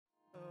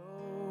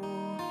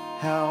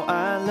How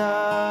I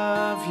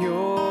love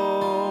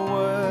your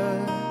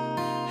word,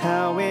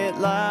 how it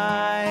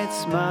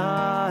lights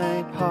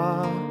my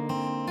path,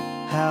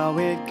 how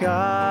it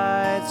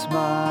guides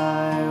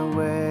my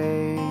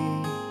way.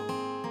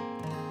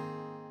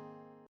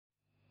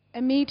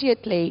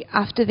 Immediately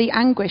after the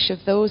anguish of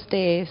those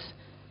days,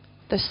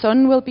 the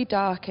sun will be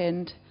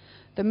darkened,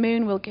 the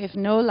moon will give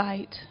no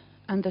light,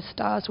 and the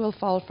stars will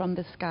fall from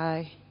the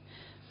sky,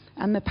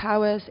 and the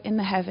powers in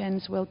the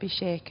heavens will be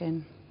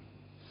shaken.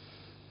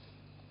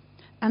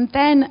 And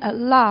then at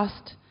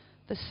last,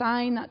 the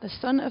sign that the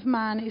Son of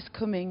Man is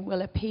coming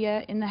will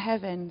appear in the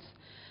heavens,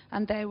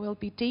 and there will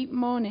be deep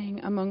mourning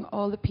among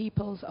all the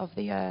peoples of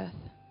the earth.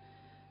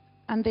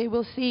 And they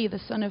will see the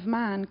Son of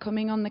Man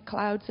coming on the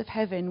clouds of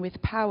heaven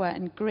with power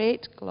and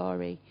great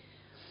glory.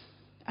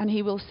 And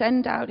he will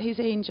send out his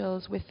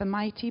angels with the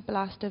mighty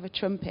blast of a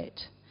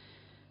trumpet.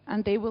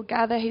 And they will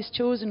gather his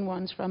chosen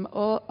ones from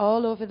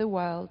all over the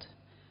world,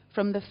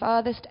 from the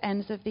farthest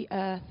ends of the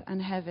earth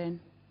and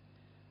heaven.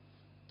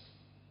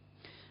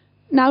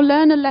 Now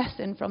learn a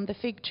lesson from the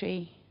fig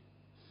tree.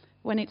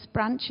 When its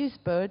branches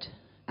bud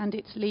and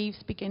its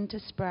leaves begin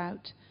to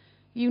sprout,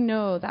 you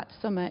know that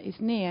summer is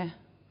near.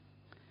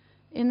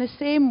 In the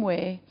same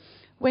way,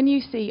 when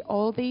you see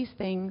all these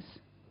things,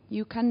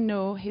 you can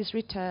know his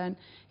return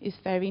is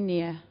very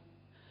near,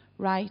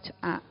 right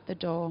at the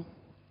door.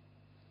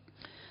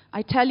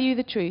 I tell you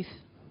the truth,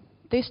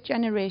 this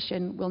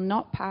generation will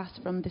not pass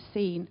from the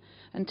scene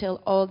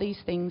until all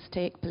these things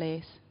take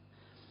place.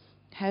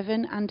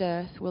 Heaven and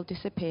earth will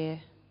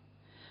disappear,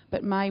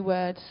 but my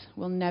words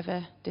will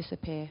never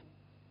disappear.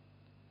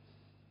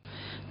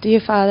 Dear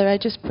Father, I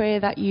just pray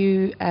that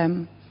you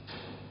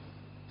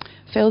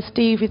fill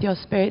Steve with your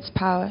Spirit's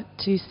power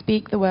to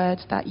speak the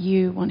words that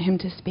you want him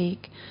to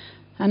speak.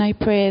 And I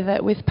pray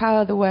that with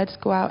power the words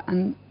go out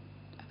and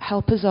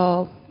help us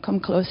all come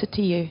closer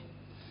to you.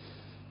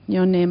 In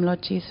your name,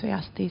 Lord Jesus, we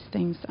ask these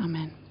things.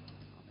 Amen.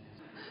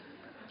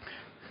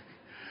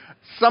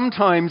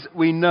 Sometimes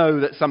we know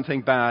that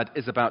something bad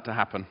is about to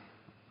happen.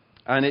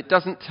 And it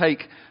doesn't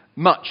take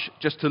much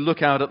just to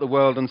look out at the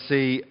world and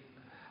see,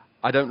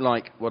 I don't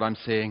like what I'm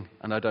seeing,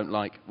 and I don't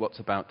like what's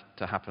about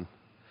to happen.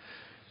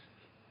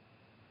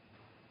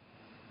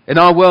 In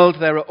our world,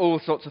 there are all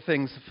sorts of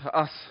things for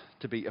us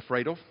to be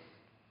afraid of,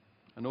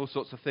 and all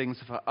sorts of things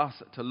for us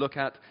to look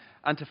at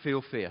and to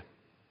feel fear.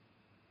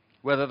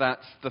 Whether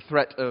that's the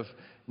threat of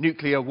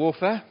nuclear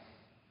warfare,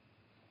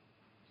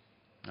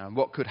 and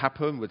what could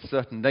happen with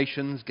certain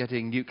nations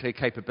getting nuclear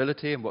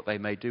capability and what they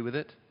may do with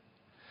it.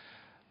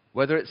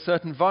 Whether it's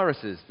certain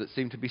viruses that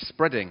seem to be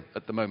spreading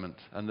at the moment,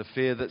 and the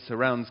fear that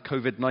surrounds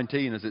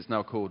COVID-19, as it's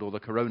now called, or the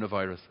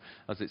coronavirus,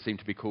 as it seemed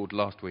to be called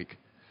last week.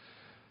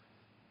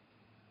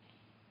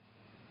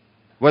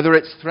 Whether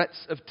it's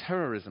threats of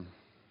terrorism,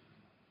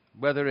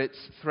 whether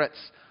it's threats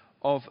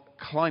of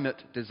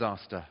climate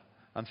disaster,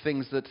 and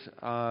things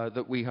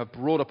that we have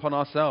brought upon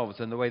ourselves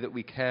in the way that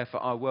we care for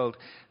our world,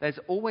 there's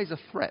always a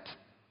threat.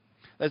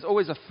 There's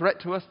always a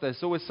threat to us.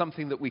 There's always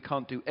something that we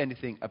can't do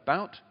anything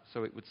about,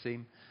 so it would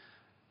seem.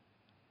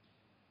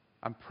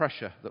 And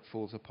pressure that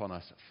falls upon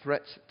us,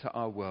 threats to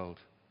our world.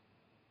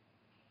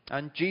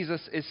 And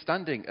Jesus is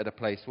standing at a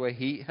place where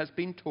he has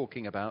been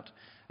talking about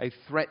a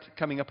threat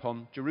coming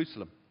upon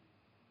Jerusalem.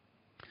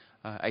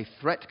 A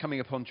threat coming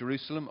upon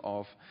Jerusalem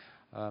of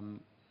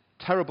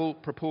terrible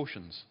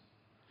proportions.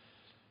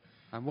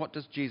 And what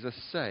does Jesus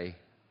say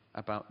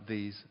about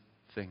these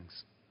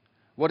things?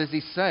 What does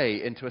he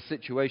say into a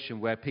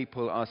situation where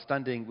people are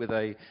standing with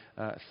a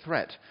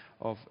threat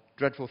of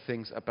dreadful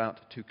things about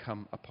to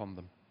come upon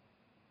them?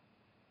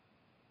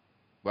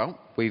 Well,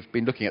 we've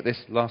been looking at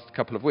this last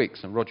couple of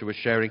weeks, and Roger was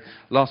sharing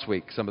last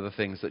week some of the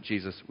things that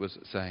Jesus was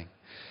saying.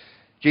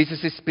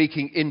 Jesus is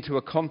speaking into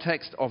a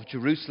context of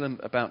Jerusalem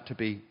about to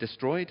be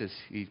destroyed, as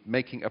he's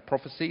making a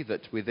prophecy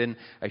that within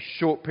a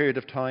short period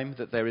of time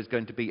that there is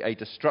going to be a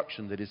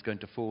destruction that is going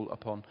to fall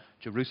upon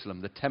Jerusalem.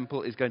 The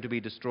temple is going to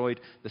be destroyed,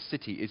 the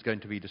city is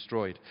going to be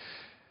destroyed.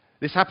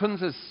 This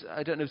happens, as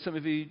I don't know, some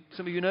of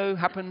you know,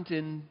 happened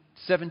in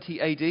 70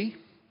 AD.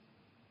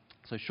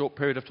 So a short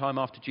period of time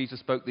after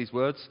Jesus spoke these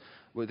words,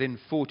 within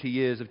 40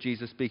 years of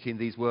Jesus speaking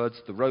these words,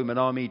 the Roman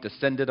army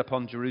descended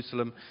upon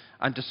Jerusalem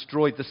and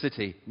destroyed the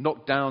city,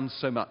 knocked down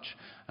so much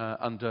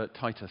under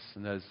Titus.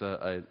 And there's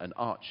an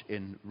arch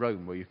in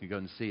Rome where you can go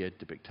and see a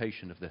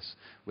depiction of this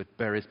with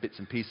various bits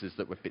and pieces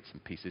that were bits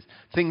and pieces.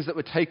 Things that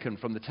were taken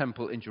from the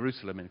temple in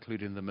Jerusalem,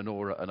 including the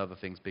menorah and other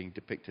things being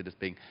depicted as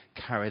being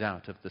carried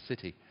out of the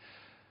city.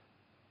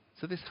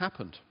 So this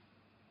happened.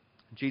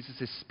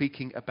 Jesus is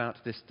speaking about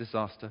this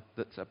disaster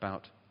that's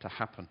about to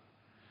happen.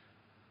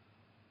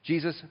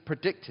 Jesus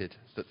predicted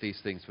that these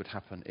things would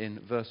happen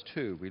in verse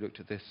 2. We looked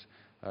at this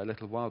a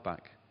little while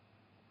back.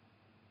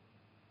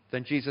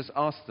 Then Jesus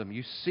asked them,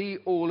 "You see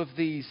all of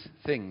these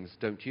things,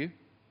 don't you?"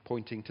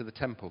 Pointing to the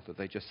temple that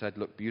they just said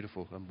looked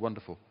beautiful and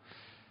wonderful.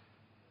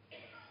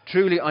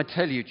 "Truly I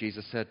tell you,"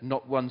 Jesus said,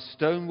 "not one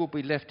stone will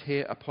be left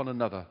here upon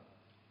another.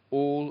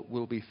 All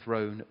will be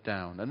thrown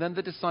down." And then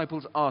the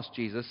disciples asked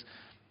Jesus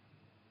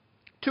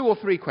 2 or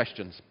 3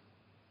 questions.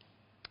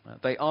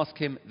 They ask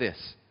him this.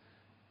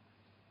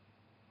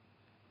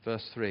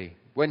 Verse 3.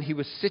 When he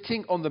was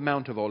sitting on the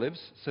Mount of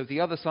Olives, so the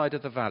other side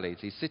of the valleys,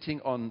 he's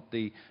sitting on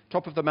the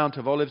top of the Mount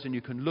of Olives, and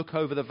you can look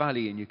over the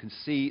valley and you can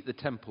see the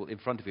temple in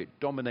front of you. It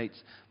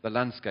dominates the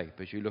landscape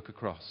as you look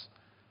across.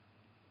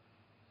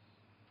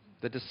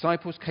 The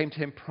disciples came to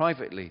him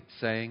privately,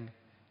 saying,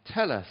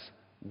 "Tell us,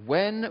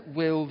 when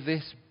will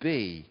this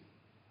be?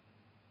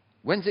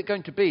 When's it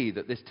going to be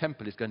that this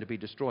temple is going to be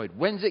destroyed?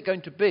 When's it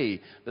going to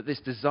be that this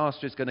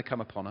disaster is going to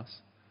come upon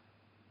us?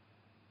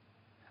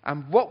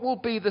 And what will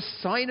be the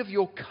sign of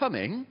your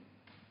coming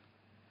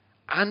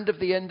and of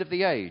the end of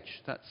the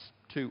age?" That's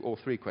 2 or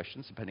 3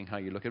 questions, depending how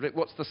you look at it.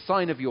 What's the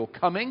sign of your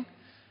coming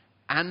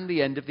and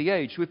the end of the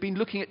age? We've been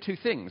looking at 2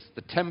 things: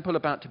 the temple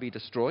about to be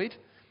destroyed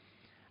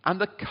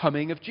and the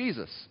coming of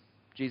Jesus.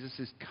 Jesus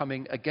is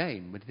coming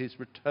again with his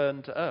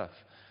return to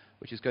earth,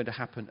 which is going to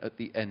happen at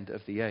the end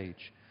of the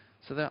age.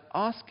 So they're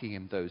asking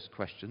him those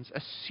questions,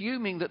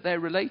 assuming that they're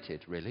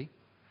related, really.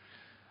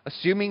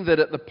 Assuming that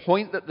at the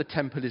point that the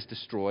temple is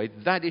destroyed,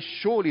 that is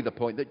surely the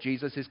point that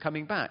Jesus is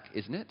coming back,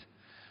 isn't it?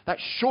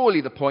 That's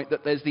surely the point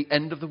that there's the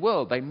end of the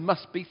world. They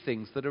must be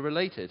things that are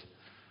related.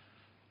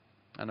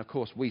 And of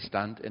course, we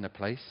stand in a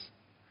place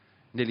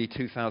nearly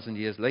 2,000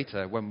 years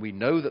later when we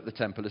know that the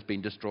temple has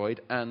been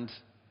destroyed and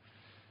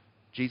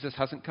Jesus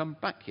hasn't come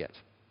back yet.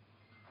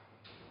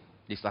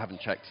 At least I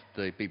haven't checked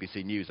the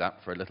BBC News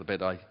app for a little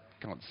bit. I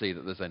can't see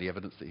that there's any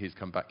evidence that he's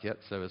come back yet.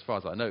 So as far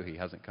as I know, he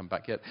hasn't come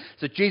back yet.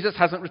 So Jesus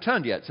hasn't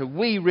returned yet. So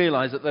we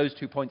realize that those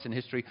 2 points in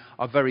history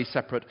are very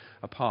separate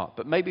apart.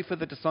 But maybe for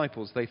the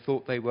disciples, they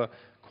thought they were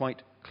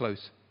quite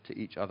close to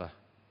each other.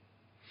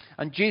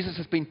 And Jesus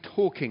has been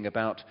talking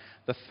about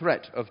the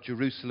threat of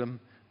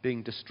Jerusalem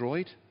being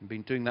destroyed, and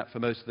been doing that for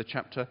most of the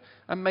chapter,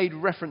 and made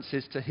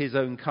references to his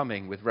own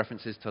coming, with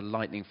references to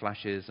lightning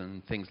flashes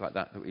and things like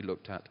that we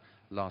looked at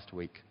last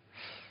week.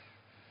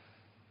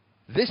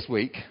 This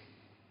week,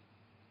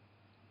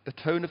 the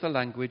tone of the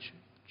language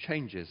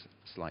changes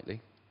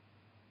slightly.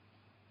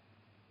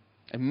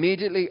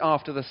 Immediately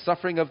after the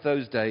suffering of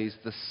those days,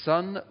 the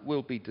sun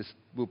will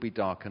be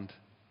darkened.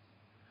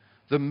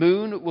 The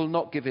moon will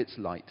not give its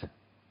light.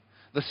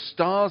 The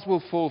stars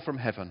will fall from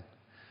heaven,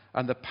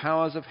 and the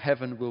powers of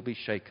heaven will be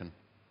shaken.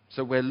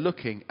 So we're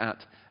looking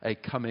at a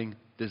coming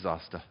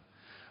disaster.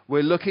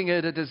 We're looking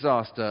at a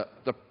disaster,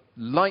 the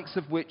likes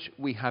of which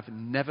we have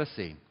never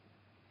seen.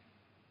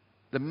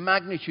 The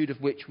magnitude of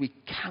which we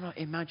cannot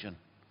imagine.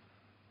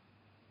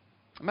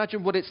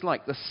 Imagine what it's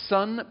like: the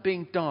sun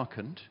being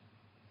darkened,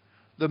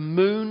 the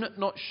moon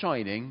not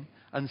shining,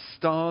 and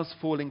stars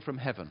falling from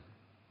heaven.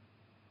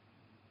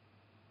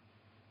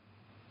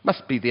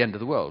 Must be the end of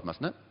the world,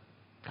 mustn't it?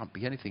 Can't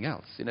be anything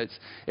else.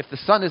 If the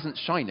sun isn't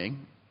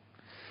shining,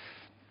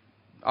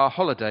 our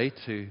holiday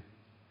to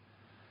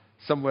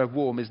somewhere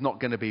warm is not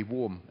going to be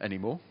warm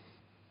anymore.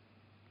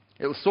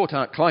 It will sort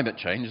out climate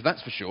change,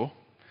 that's for sure.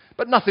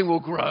 But nothing will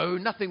grow,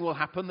 nothing will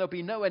happen, there'll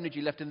be no energy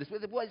left in this.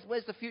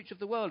 Where's the future of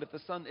the world if the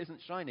sun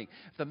isn't shining?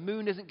 If the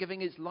moon isn't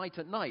giving its light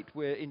at night,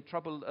 we're in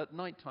trouble at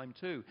night time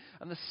too.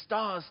 And the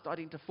stars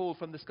starting to fall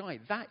from the sky.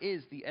 That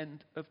is the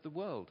end of the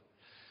world.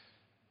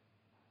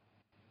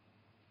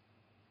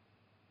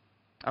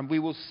 And we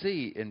will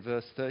see in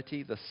verse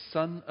 30, the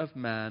Son of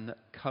Man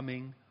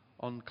coming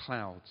on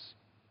clouds.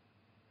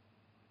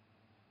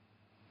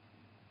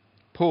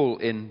 Paul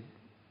in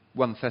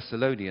 1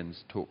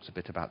 Thessalonians talks a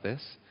bit about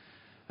this.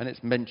 And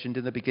it's mentioned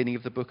in the beginning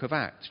of the book of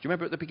Acts. Do you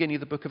remember at the beginning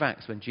of the book of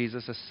Acts when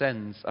Jesus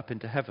ascends up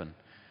into heaven?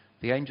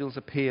 The angels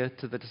appear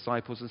to the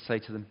disciples and say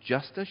to them,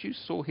 "Just as you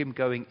saw him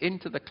going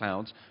into the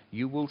clouds,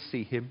 you will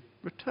see him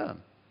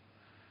return."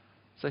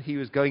 So he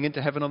was going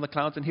into heaven on the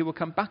clouds, and he will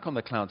come back on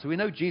the clouds. So we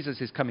know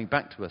Jesus is coming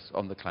back to us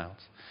on the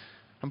clouds.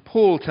 And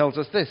Paul tells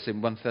us this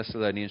in 1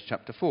 Thessalonians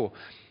chapter 4.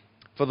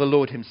 "For the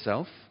Lord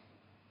himself,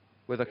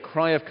 with a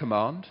cry of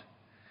command,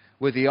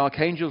 with the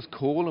archangel's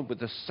call, and with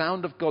the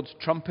sound of God's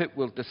trumpet,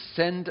 will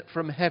descend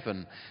from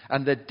heaven,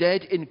 and the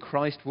dead in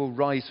Christ will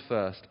rise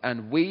first,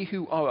 and we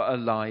who are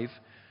alive,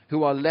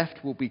 who are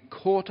left, will be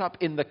caught up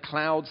in the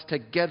clouds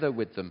together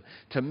with them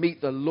to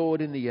meet the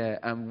Lord in the air,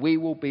 and we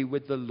will be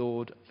with the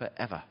Lord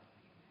forever."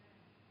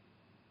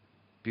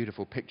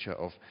 Beautiful picture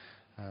of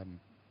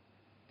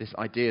this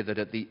idea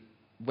that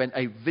when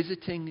a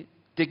visiting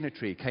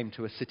dignitary came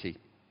to a city,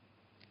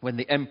 when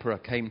the emperor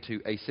came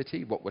to a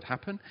city, what would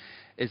happen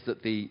is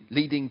that the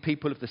leading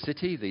people of the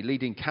city, the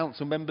leading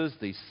council members,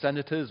 the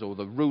senators or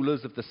the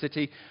rulers of the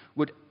city,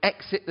 would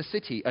exit the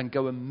city and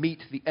go and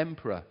meet the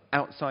emperor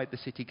outside the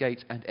city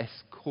gates and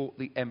escort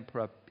the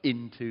emperor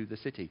into the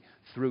city,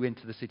 through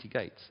into the city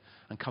gates,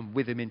 and come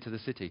with him into the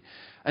city.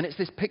 And it's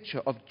this picture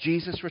of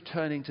Jesus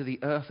returning to the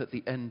earth at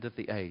the end of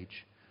the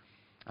age.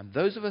 And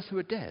those of us who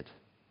are dead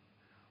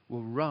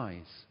will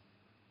rise,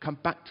 come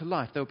back to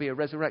life. There will be a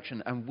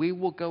resurrection, and we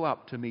will go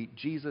up to meet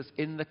Jesus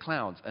in the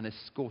clouds and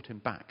escort him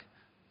back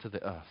to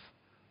the earth.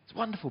 It's a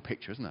wonderful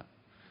picture, isn't it?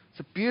 It's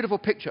a beautiful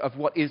picture of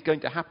what is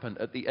going to happen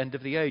at the end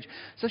of the age.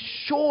 So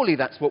surely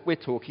that's what we're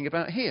talking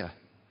about here.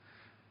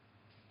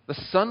 The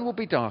sun will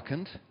be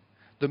darkened,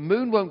 the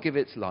moon won't give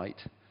its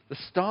light, The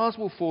stars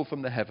will fall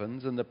from the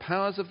heavens, and the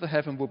powers of the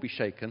heaven will be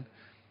shaken.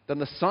 Then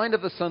the sign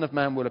of the Son of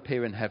Man will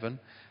appear in heaven,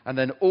 and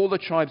then all the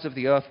tribes of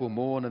the earth will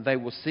mourn, and they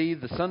will see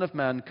the Son of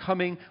Man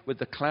coming with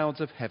the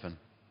clouds of heaven.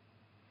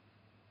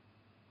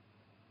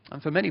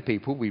 And for many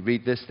people, we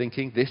read this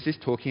thinking this is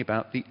talking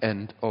about the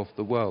end of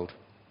the world.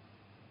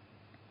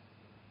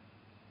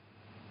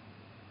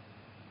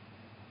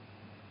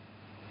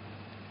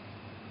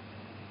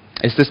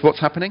 Is this what's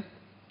happening?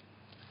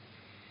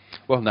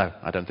 Well, no,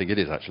 I don't think it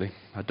is, actually.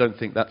 I don't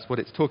think that's what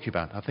it's talking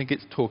about. I think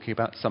it's talking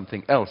about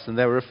something else. And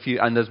there are a few,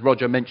 and as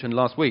Roger mentioned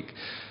last week,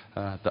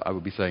 that I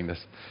would be saying this.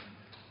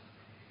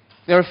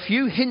 There are a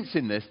few hints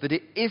in this that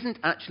it isn't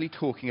actually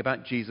talking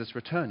about Jesus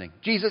returning.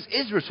 Jesus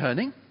is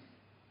returning.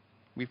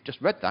 We've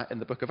just read that in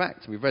the book of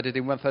Acts. We've read it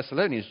in 1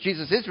 Thessalonians.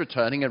 Jesus is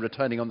returning and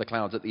returning on the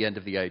clouds at the end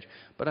of the age.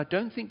 But I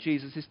don't think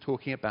Jesus is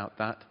talking about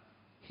that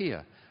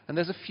here. And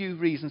there's a few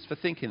reasons for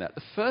thinking that.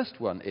 The first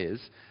one is,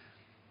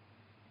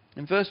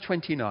 in verse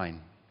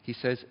 29, he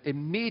says,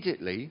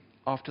 immediately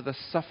after the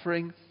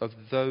suffering of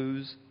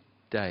those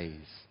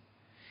days.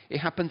 It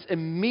happens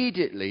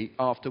immediately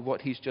after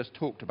what he's just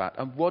talked about.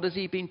 And what has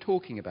he been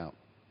talking about?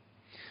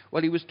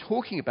 Well, he was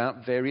talking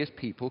about various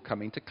people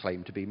coming to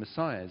claim to be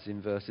messiahs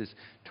in verses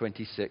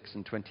 26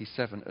 and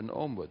 27 and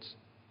onwards.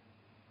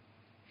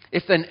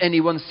 If then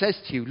anyone says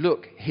to you,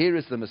 look, here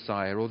is the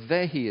Messiah, or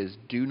there he is,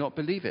 do not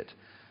believe it.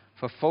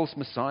 For false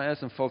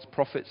messiahs and false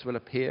prophets will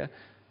appear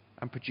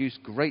and produce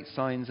great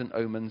signs and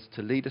omens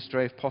to lead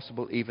astray, if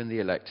possible, even the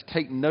elect.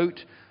 Take note,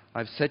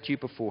 I've said to you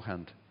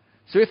beforehand.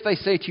 So if they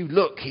say to you,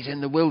 look, he's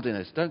in the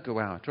wilderness, don't go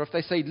out. Or if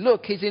they say,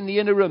 look, he's in the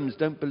inner rooms,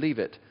 don't believe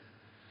it.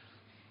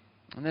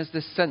 And there's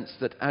this sense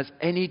that as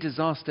any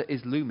disaster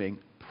is looming,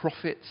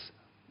 prophets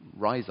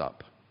rise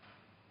up.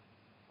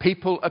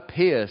 People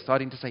appear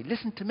starting to say,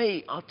 listen to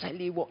me, I'll tell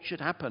you what should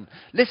happen.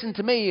 Listen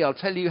to me, I'll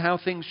tell you how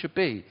things should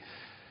be.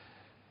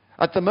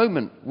 At the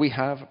moment, we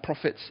have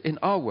prophets in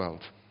our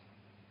world.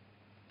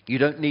 You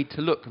don't need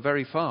to look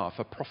very far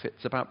for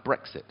prophets about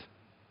Brexit.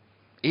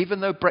 Even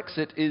though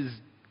Brexit is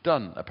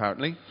done,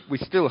 apparently, we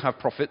still have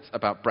prophets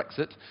about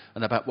Brexit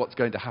and about what's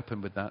going to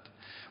happen with that.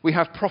 We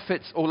have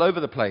prophets all over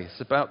the place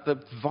about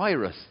the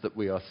virus that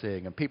we are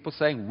seeing and people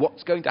saying,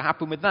 what's going to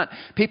happen with that?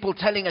 People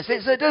telling us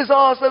it's a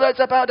disaster that's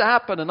about to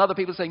happen, and other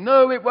people saying,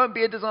 no, it won't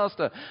be a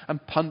disaster.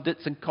 And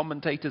pundits and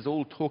commentators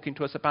all talking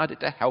to us about it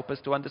to help us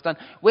to understand.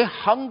 We're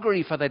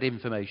hungry for that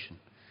information.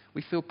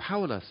 We feel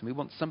powerless and we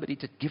want somebody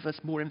to give us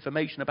more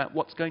information about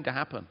what's going to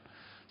happen.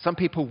 Some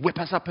people whip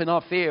us up in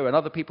our fear and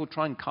other people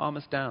try and calm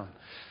us down.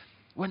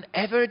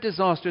 Whenever a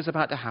disaster is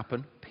about to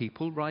happen,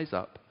 people rise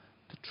up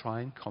to try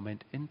and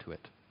comment into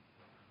it.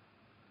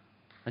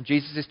 And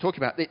Jesus is talking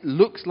about, it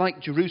looks like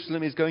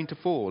Jerusalem is going to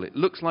fall. It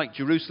looks like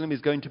Jerusalem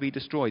is going to be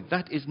destroyed.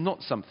 That is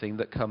not something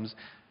that comes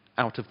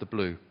out of the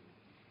blue.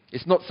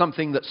 It's not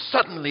something that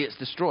suddenly it's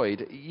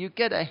destroyed. You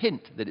get a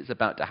hint that it's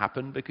about to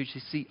happen because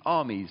you see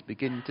armies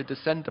begin to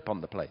descend upon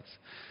the place.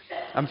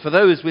 And for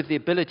those with the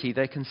ability,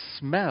 they can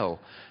smell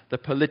the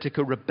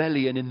political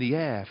rebellion in the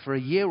air for a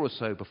year or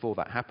so before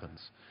that happens.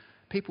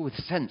 People with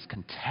sense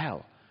can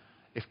tell,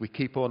 if we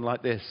keep on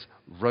like this,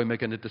 Rome are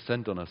going to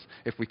descend on us.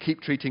 If we keep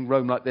treating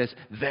Rome like this,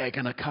 they're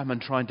going to come and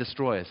try and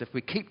destroy us.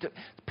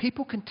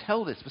 People can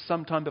tell this for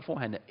some time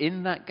beforehand.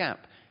 In that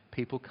gap,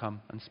 people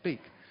come and speak.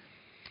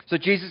 So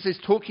Jesus is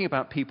talking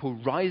about people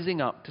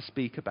rising up to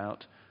speak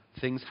about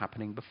things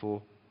happening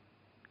before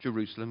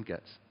Jerusalem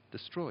gets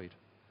destroyed.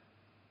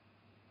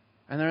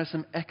 And there are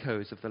some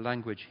echoes of the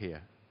language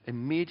here.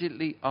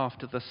 Immediately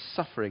after the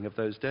suffering of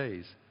those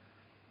days.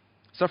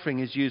 Suffering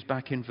is used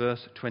back in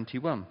verse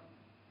 21.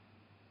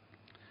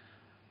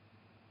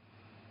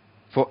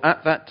 For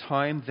at that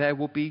time there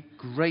will be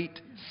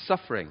great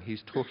suffering.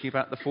 He's talking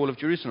about the fall of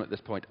Jerusalem at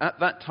this point. At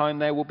that time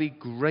there will be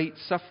great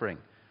suffering,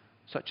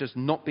 such as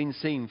not been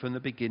seen from the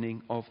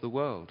beginning of the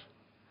world.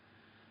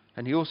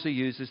 And he also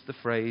uses the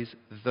phrase,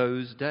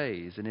 those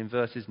days. And in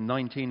verses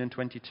 19 and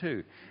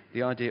 22,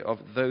 the idea of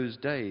those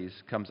days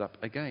comes up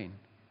again.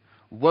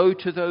 Woe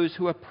to those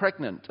who are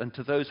pregnant and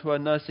to those who are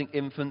nursing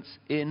infants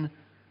in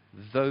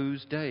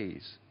those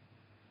days.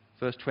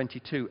 Verse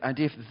 22, and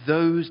if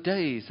those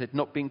days had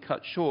not been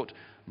cut short,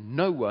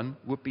 no one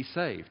would be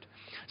saved.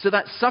 So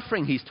that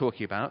suffering he's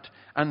talking about,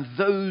 and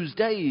those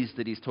days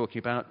that he's talking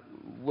about,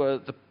 were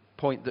the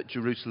point that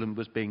Jerusalem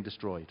was being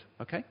destroyed.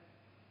 Okay?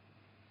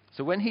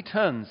 So when he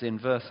turns in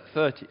verse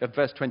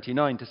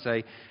 29 to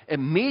say,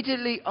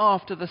 immediately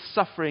after the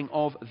suffering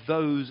of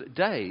those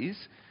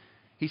days,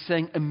 he's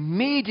saying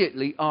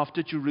immediately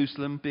after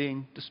Jerusalem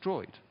being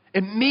destroyed.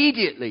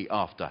 Immediately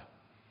after.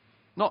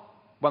 Not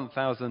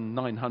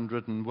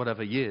 1,900 and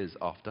whatever years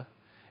after.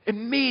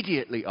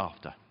 Immediately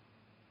after.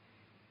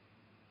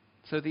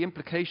 So the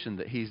implication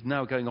that he's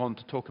now going on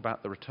to talk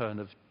about the return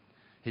of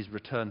his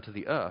return to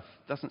the earth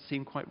doesn't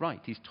seem quite right.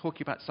 He's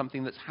talking about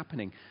something that's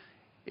happening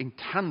in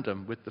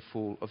tandem with the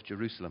fall of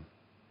Jerusalem.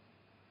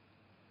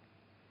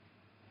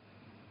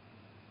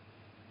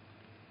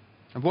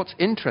 And what's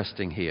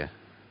interesting here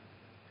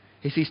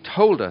He's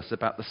told us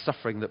about the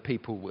suffering that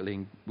people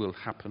will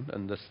happen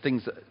and the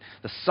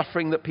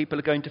suffering that people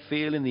are going to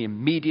feel in the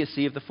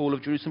immediacy of the fall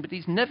of Jerusalem, but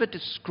he's never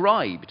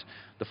described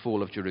the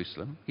fall of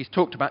Jerusalem. He's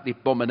talked about the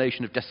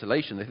abomination of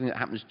desolation, the thing that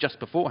happens just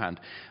beforehand,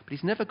 but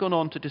he's never gone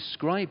on to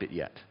describe it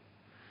yet,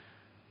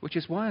 which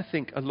is why I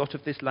think a lot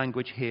of this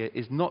language here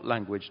is not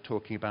language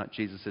talking about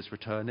Jesus'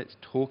 return, it's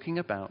talking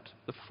about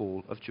the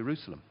fall of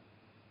Jerusalem.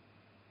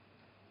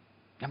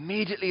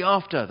 Immediately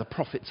after the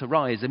prophets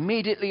arise,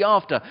 immediately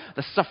after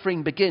the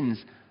suffering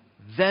begins,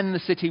 then the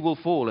city will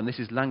fall. And this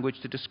is language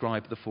to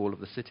describe the fall of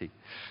the city.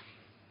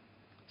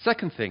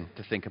 Second thing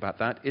to think about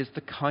that is the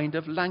kind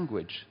of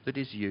language that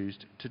is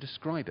used to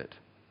describe it.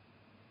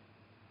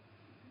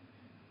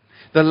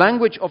 The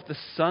language of the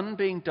sun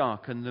being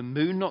dark and the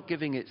moon not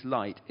giving its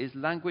light is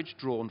language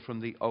drawn from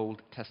the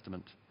Old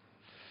Testament.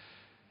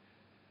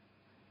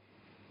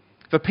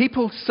 For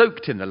people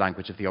soaked in the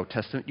language of the Old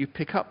Testament, you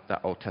pick up that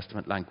Old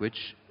Testament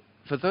language.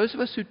 For those of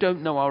us who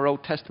don't know our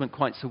Old Testament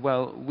quite so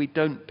well, we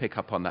don't pick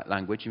up on that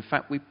language. In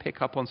fact, we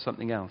pick up on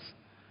something else.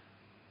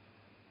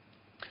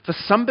 For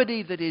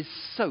somebody that is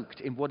soaked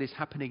in what is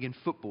happening in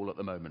football at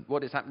the moment,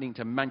 what is happening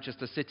to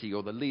Manchester City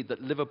or the lead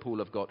that Liverpool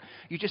have got,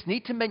 you just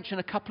need to mention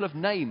a couple of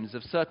names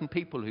of certain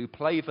people who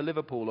play for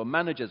Liverpool or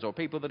managers or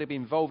people that have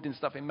been involved in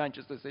stuff in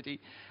Manchester City,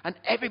 and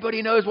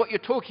everybody knows what you're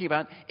talking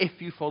about if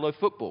you follow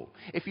football.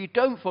 If you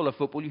don't follow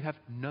football, you have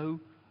no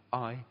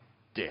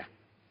idea.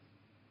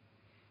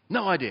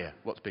 No idea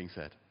what's being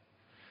said.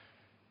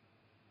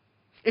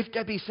 If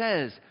Debbie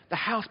says the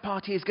house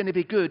party is going to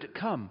be good,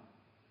 come.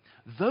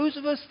 Those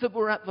of us that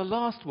were at the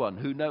last one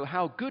who know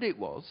how good it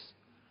was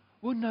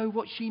will know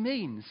what she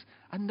means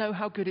and know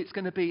how good it's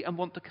going to be and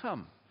want to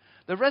come.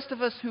 The rest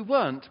of us who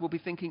weren't will be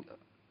thinking,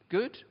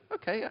 good,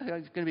 okay,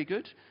 it's going to be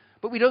good.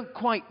 But we don't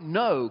quite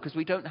know because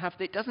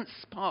it doesn't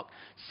spark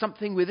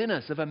something within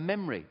us of a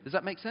memory. Does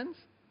that make sense?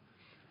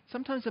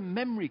 Sometimes a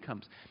memory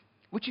comes.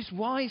 Which is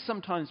why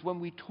sometimes when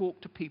we talk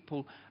to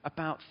people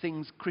about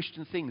things,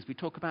 Christian things, we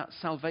talk about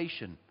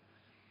salvation.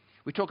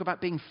 We talk about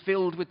being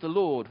filled with the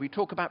Lord. We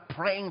talk about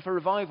praying for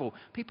revival.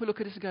 People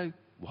look at us and go,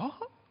 what?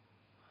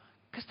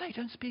 Because they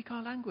don't speak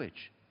our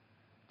language.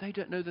 They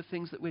don't know the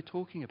things that we're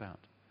talking about.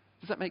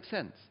 Does that make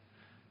sense?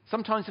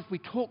 Sometimes if we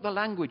talk the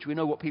language, we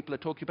know what people are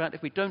talking about.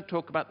 If we don't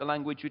talk about the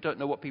language, we don't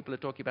know what people are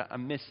talking about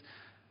and miss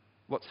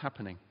what's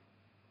happening.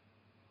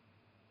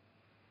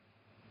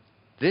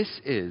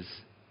 This is,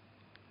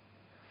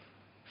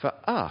 for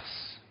us,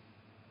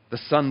 the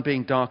sun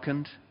being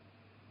darkened,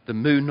 the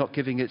moon not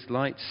giving its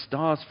light,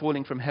 stars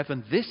falling from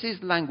heaven. This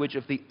is language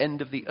of the end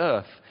of the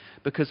earth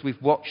because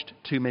we've watched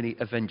too many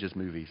Avengers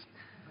movies.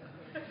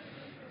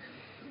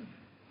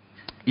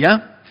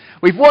 Yeah?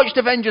 We've watched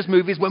Avengers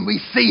movies when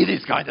we see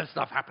this kind of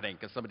stuff happening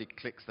because somebody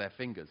clicks their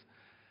fingers.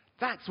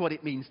 That's what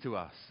it means to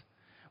us.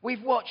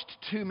 We've watched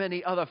too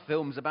many other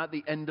films about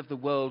the end of the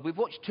world. We've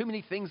watched too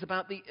many things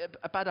about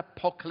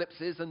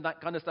apocalypses and that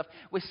kind of stuff.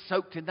 We're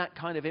soaked in that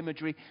kind of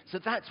imagery. So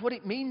that's what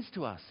it means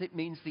to us. It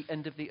means the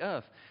end of the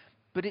earth.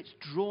 But it's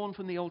drawn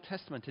from the Old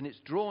Testament, and it's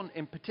drawn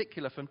in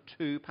particular from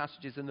two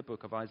passages in the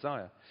book of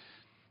Isaiah.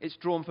 It's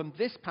drawn from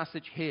this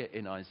passage here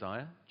in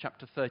Isaiah,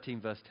 chapter 13,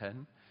 verse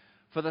 10.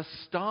 For the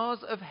stars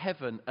of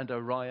heaven and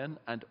Orion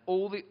and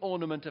all the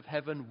ornament of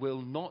heaven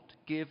will not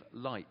give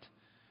light,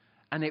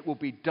 and it will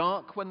be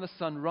dark when the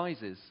sun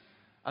rises,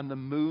 and the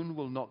moon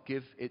will not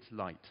give its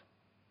light.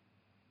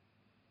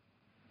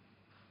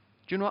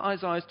 Do you know what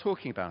Isaiah is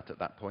talking about at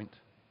that point?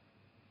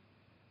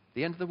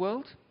 The end of the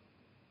world?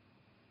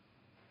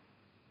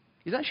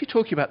 He's actually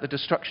talking about the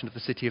destruction of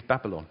the city of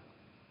Babylon.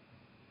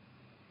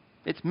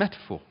 It's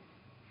metaphor.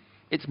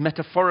 It's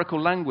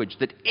metaphorical language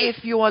that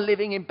if you are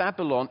living in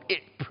Babylon,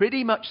 it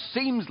pretty much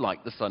seems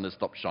like the sun has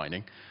stopped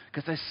shining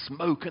because there's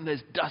smoke and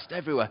there's dust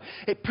everywhere.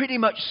 It pretty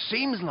much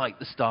seems like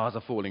the stars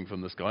are falling from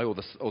the sky or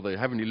the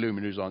heavenly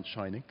luminaries aren't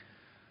shining.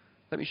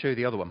 Let me show you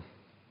the other one.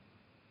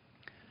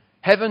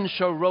 Heaven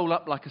shall roll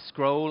up like a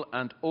scroll,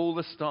 and all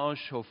the stars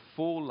shall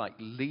fall like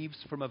leaves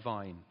from a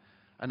vine,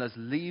 and as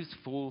leaves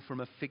fall from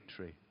a fig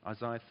tree.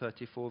 Isaiah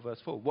 34, verse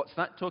 4. What's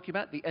that talking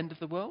about? The end of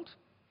the world?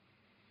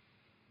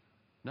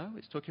 No,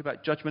 it's talking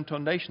about judgment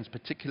on nations,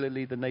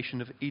 particularly the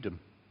nation of Edom.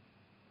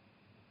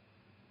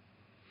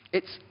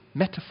 It's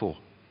metaphor.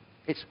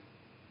 It's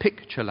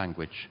picture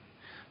language.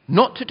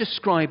 Not to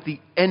describe the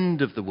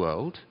end of the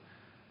world,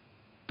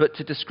 but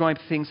to describe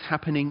things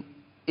happening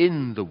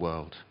in the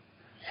world.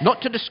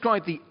 Not to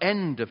describe the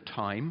end of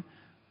time,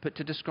 but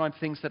to describe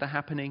things that are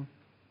happening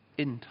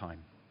in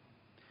time.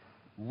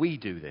 We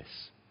do this.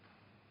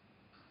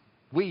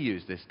 We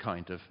use this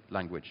kind of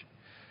language.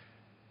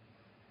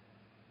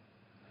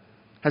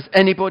 Has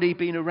anybody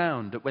been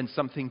around when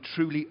something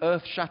truly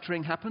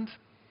earth-shattering happened?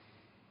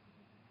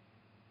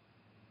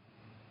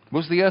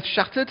 Was the earth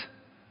shattered?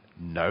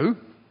 No.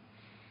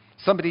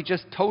 Somebody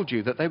just told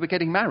you that they were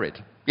getting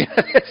married.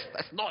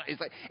 That's not. It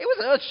was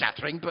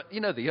earth-shattering, but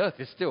the earth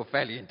is still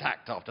fairly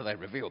intact after they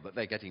revealed that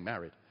they're getting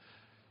married.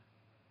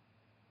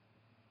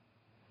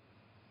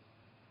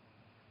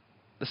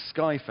 The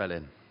sky fell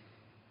in.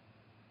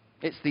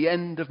 It's the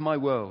end of my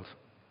world.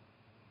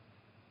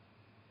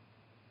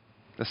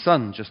 The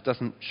sun just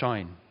doesn't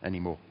shine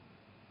anymore.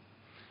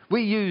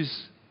 We use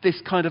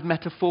this kind of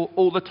metaphor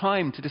all the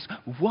time to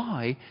describe.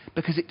 Why?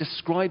 Because it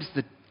describes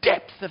the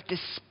depth of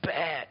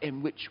despair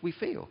in which we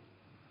feel.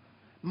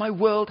 My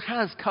world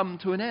has come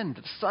to an end.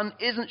 The sun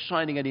isn't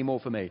shining anymore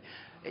for me.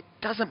 It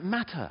doesn't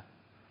matter.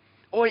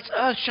 Or it's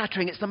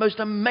earth-shattering. It's the most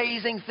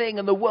amazing thing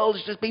and the world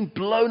has just been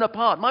blown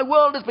apart. My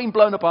world has been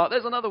blown apart.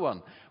 There's another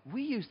one.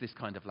 We use this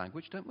kind of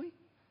language, don't we?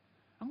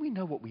 And we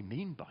know what we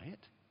mean by it.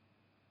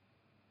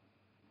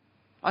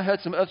 I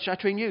heard some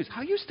earth-shattering news. How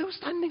are you still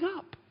standing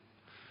up?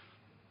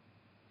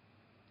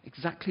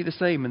 Exactly the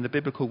same in the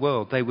biblical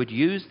world. They would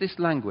use this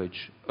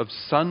language of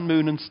sun,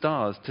 moon, and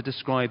stars to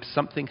describe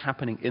something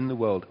happening in the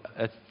world,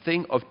 a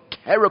thing of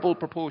terrible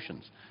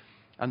proportions.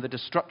 And the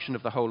destruction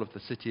of the whole of the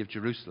city of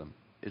Jerusalem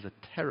is a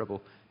terrible,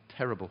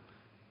 terrible,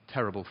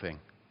 terrible thing.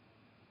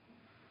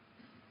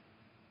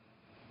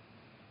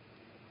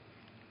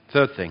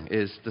 Third thing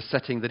is the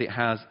setting that it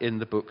has in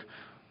the book,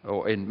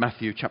 or in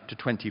Matthew chapter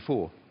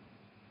 24.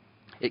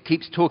 It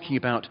keeps talking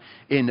about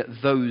in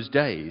those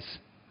days.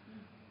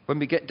 When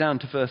we get down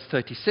to verse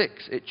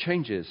 36, it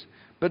changes.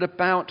 But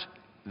about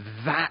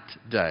that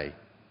day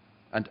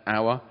and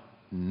hour,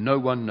 no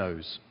one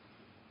knows.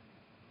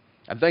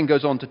 And then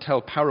goes on to tell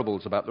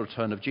parables about the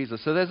return of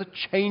Jesus. So there's a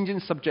change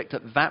in subject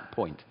at that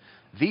point.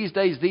 These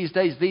days,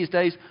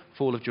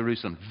 fall of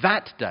Jerusalem.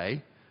 That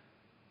day,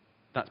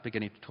 that's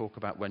beginning to talk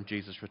about when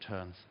Jesus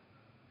returns.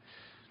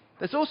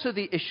 There's also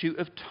the issue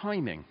of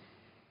timing.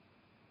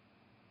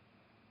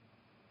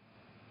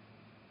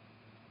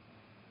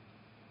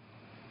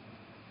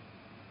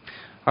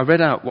 I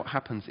read out what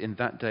happens in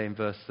that day in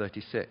verse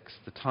 36,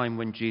 the time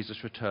when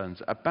Jesus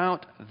returns.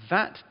 About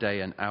that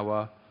day and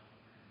hour,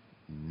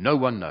 no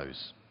one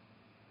knows.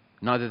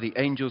 Neither the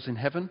angels in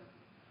heaven,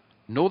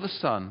 nor the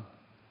Son,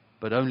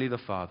 but only the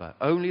Father.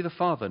 Only the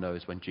Father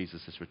knows when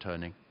Jesus is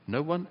returning.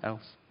 No one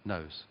else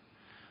knows.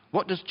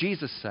 What does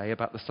Jesus say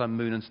about the sun,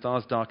 moon, and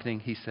stars darkening?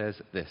 He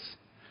says this.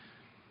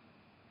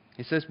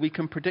 He says, we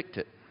can predict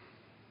it.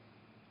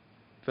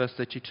 Verse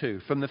 32,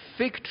 from the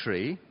fig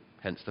tree,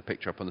 hence the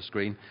picture up on the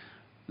screen,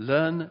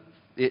 learn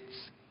its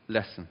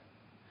lesson.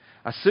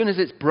 As soon as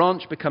its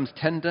branch becomes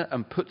tender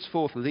and puts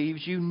forth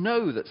leaves, you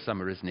know that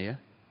summer is near.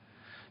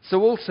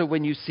 So also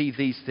when you see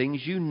these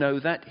things, you know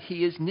that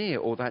he is near,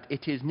 or that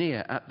it is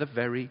near at the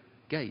very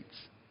gates.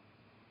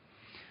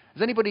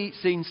 Has anybody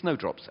seen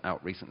snowdrops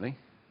out recently?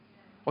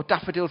 Or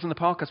daffodils in the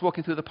park? I was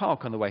walking through the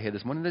park on the way here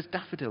this morning. There's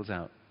daffodils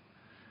out.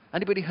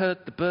 Anybody heard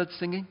the birds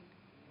singing?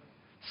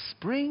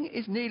 Spring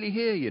is nearly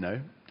here, you know.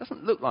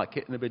 Doesn't look like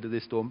it in the middle of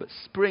this storm, but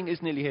spring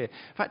is nearly here.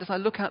 In fact, as I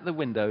look out the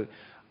window,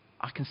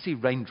 I can see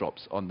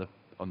raindrops on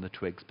the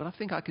twigs, but I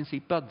think I can see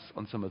buds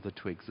on some of the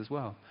twigs as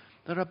well.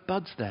 There are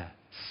buds there.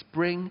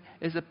 Spring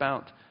is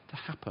about to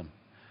happen.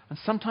 And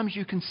sometimes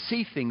you can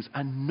see things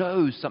and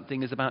know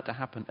something is about to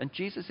happen. And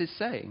Jesus is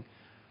saying,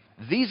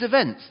 these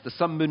events, the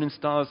sun, moon, and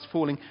stars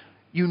falling,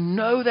 you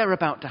know they're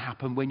about to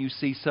happen when you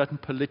see certain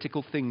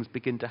political things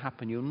begin to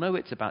happen. You'll know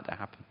it's about to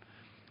happen.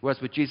 Whereas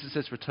with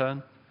Jesus'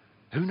 return,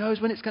 who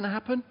knows when it's going to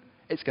happen?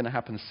 It's going to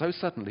happen so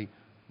suddenly,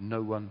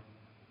 no one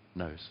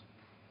knows.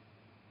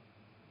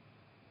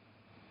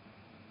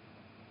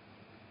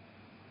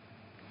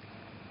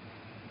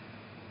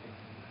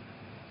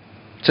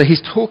 So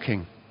he's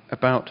talking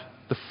about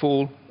the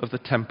fall of the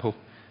temple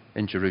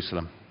in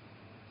Jerusalem.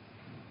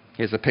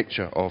 Here's a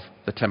picture of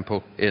the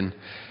temple in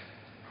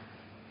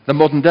the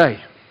modern day.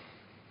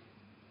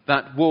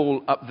 That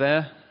wall up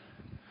there,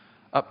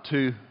 up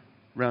to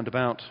round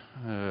about,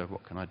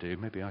 what can I do?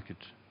 Maybe I could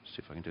see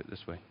if I can do it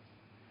this way.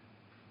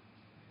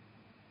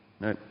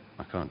 No,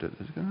 I can't do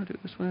it. Can I do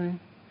it this way?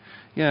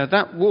 Yeah,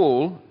 that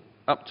wall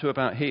up to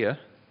about here,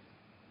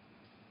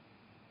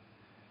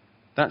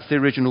 that's the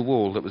original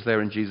wall that was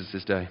there in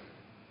Jesus' day.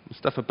 The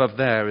stuff above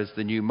there is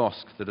the new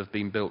mosque that have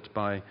been built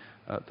by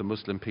the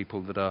Muslim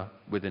people that are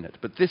within it.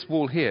 But this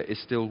wall here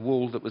is still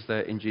wall that was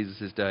there in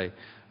Jesus' day.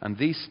 And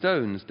these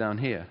stones down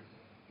here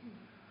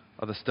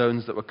are the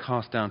stones that were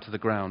cast down to the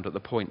ground at the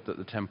point that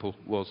the temple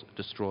was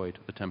destroyed,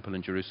 the temple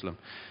in Jerusalem.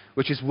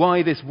 Which is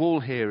why this wall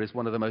here is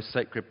one of the most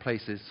sacred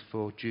places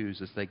for Jews,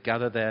 as they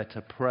gather there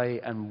to pray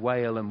and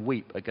wail and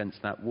weep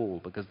against that wall,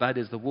 because that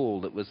is the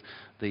wall that was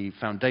the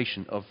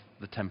foundation of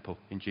the temple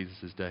in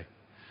Jesus' day.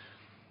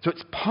 So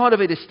it's part of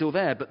it is still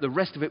there, but the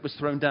rest of it was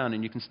thrown down,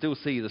 and you can still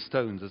see the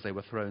stones as they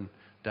were thrown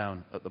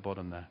down at the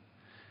bottom there.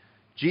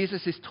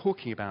 Jesus is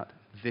talking about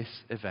this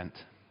event.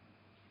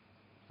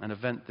 An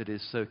event that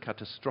is so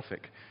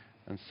catastrophic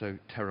and so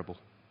terrible.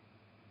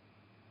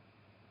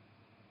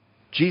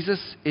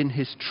 Jesus, in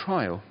his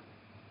trial,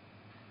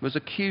 was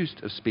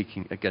accused of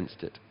speaking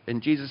against it.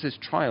 In Jesus'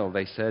 trial,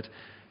 they said,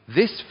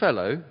 this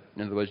fellow,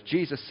 in other words,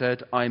 Jesus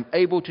said, I am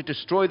able to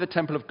destroy the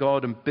temple of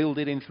God and build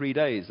it in 3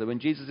 days. So when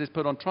Jesus is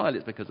put on trial,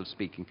 it's because of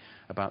speaking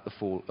about the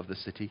fall of the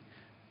city.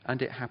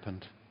 And it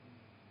happened.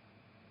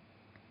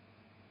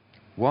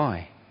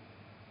 Why?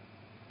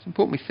 It's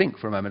important we think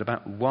for a moment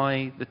about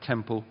why the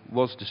temple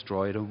was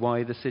destroyed and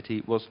why the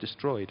city was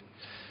destroyed.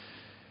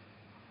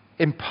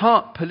 In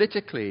part,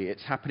 politically,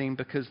 it's happening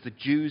because the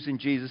Jews in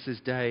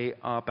Jesus' day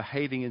are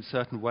behaving in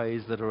certain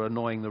ways that are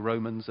annoying the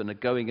Romans and are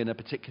going in a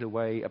particular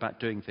way about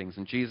doing things.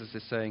 And Jesus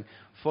is saying,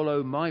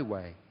 follow my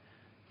way.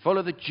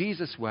 Follow the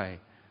Jesus way.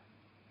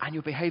 And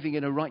you're behaving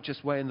in a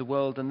righteous way in the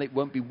world, and it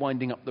won't be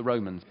winding up the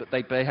Romans. But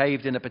they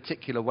behaved in a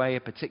particular way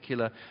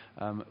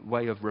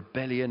way of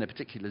rebellion, a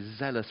particular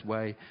zealous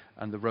way,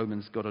 and the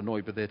Romans got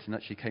annoyed with it and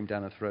actually came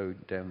down and threw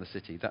down the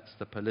city. That's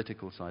the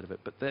political side of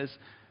it. But there's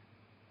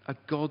a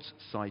God's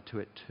side to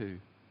it too.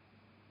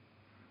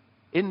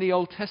 In the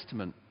Old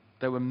Testament,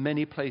 there were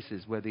many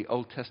places where the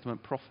Old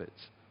Testament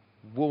prophets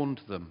warned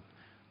them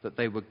that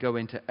they would go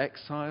into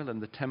exile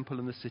and the temple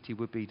and the city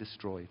would be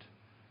destroyed.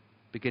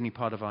 Beginning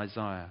part of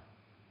Isaiah,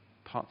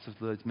 parts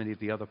of many of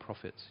the other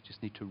prophets. You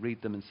just need to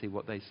read them and see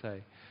what they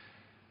say.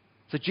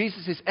 So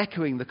Jesus is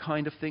echoing the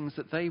kind of things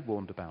that they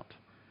warned about.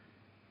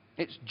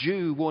 It's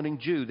Jew warning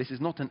Jew. This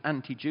is not an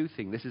anti-Jew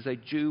thing. This is a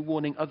Jew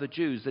warning other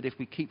Jews that if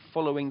we keep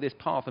following this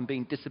path and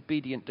being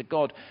disobedient to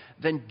God,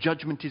 then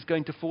judgment is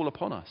going to fall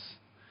upon us.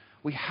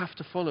 We have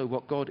to follow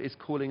what God is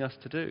calling us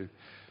to do.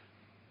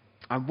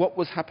 And what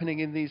was happening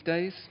in these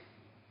days?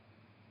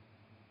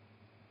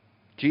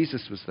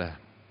 Jesus was there.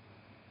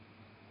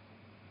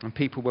 And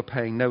people were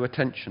paying no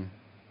attention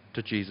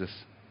to Jesus.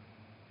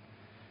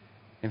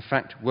 In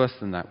fact, worse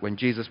than that, when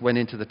Jesus went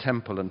into the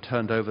temple and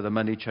turned over the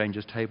money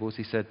changers' tables,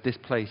 he said, this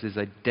place is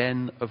a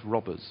den of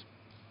robbers.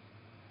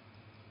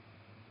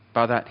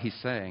 By that he's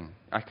saying,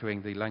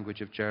 echoing the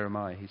language of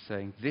Jeremiah, he's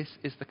saying, this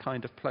is the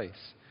kind of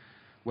place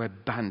where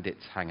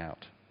bandits hang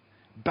out.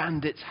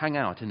 Bandits hang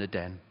out in a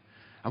den.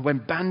 And when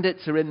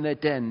bandits are in their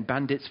den,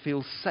 bandits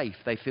feel safe.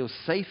 They feel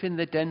safe in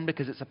their den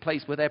because it's a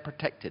place where they're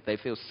protected. They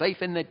feel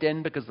safe in their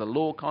den because the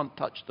law can't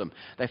touch them.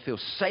 They feel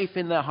safe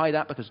in their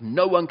hideout because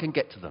no one can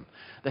get to them.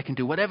 They can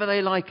do whatever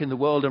they like in the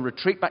world and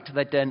retreat back to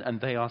their den,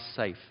 and they are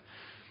safe.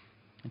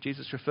 And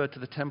Jesus referred to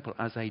the temple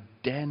as a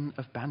den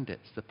of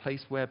bandits, the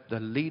place where the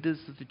leaders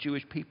of the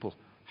Jewish people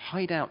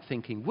hide out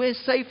thinking, we're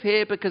safe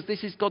here because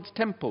this is God's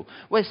temple.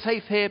 We're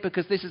safe here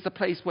because this is the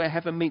place where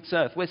heaven meets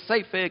earth. We're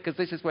safe here because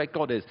this is where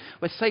God is.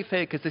 We're safe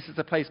here because this is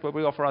the place where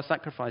we offer our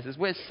sacrifices.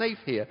 We're safe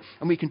here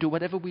and we can do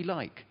whatever we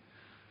like.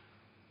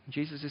 And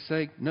Jesus is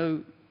saying,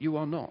 no, you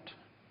are not.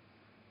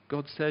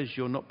 God says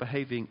you're not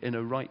behaving in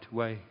a right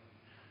way.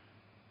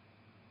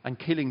 And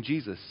killing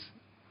Jesus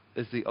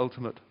is the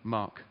ultimate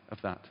mark of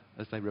that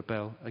as they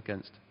rebel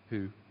against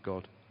who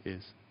God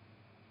is.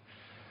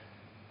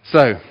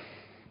 So,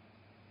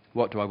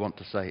 what do I want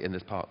to say in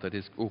this part that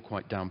is all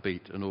quite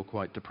downbeat and all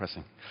quite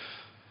depressing?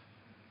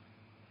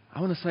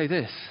 I want to say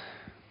this.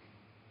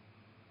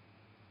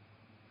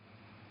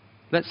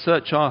 Let's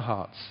search our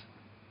hearts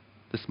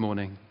this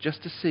morning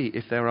just to see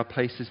if there are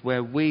places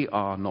where we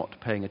are not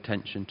paying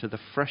attention to the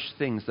fresh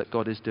things that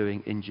God is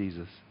doing in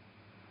Jesus.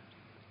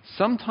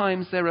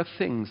 Sometimes there are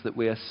things that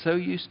we are so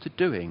used to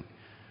doing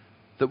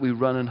that we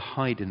run and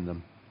hide in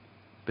them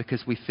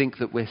because we think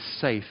that we're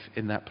safe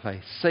in that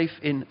place, safe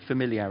in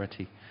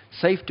familiarity,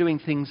 safe doing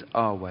things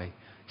our way,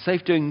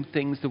 safe doing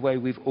things the way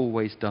we've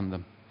always done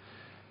them.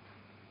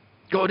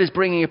 God is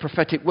bringing a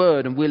prophetic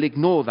word and we'll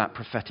ignore that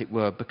prophetic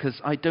word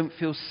because I don't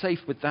feel safe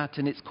with that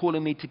and it's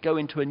calling me to go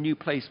into a new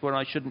place where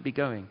I shouldn't be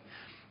going.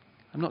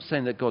 I'm not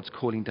saying that God's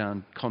calling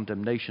down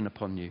condemnation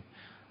upon you.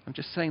 I'm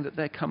just saying that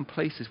there come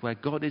places where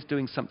God is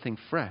doing something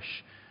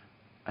fresh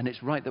and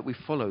it's right that we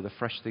follow the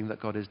fresh thing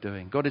that God is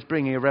doing. God is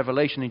bringing a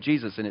revelation in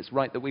Jesus and it's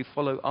right that we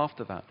follow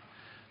after that.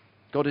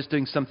 God is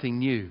doing something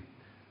new.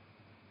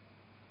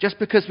 Just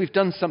because we've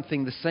done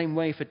something the same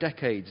way for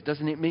decades,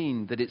 doesn't it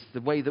mean that it's the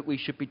way that we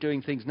should be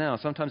doing things now?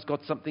 Sometimes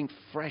God's something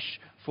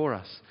fresh for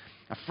us.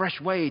 A fresh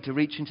way to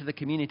reach into the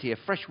community, a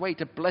fresh way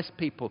to bless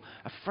people,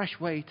 a fresh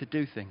way to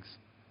do things.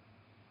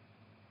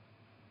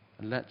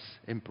 And let's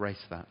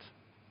embrace that.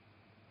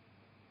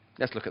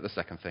 Let's look at the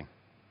second thing,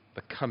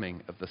 the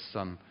coming of the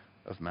Son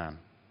of Man.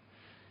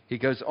 He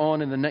goes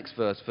on in the next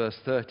verse, verse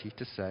 30,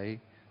 to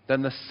say,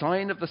 then the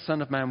sign of the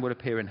Son of Man will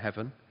appear in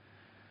heaven,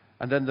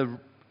 and then the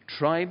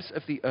tribes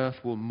of the earth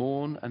will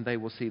mourn, and they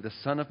will see the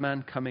Son of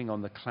Man coming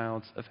on the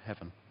clouds of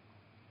heaven.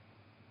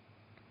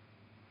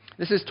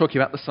 This is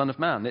talking about the Son of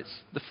Man.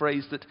 It's the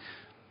phrase that...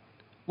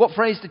 What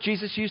phrase did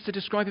Jesus use to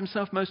describe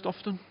himself most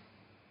often?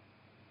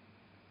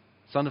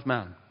 Son of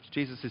Man. It's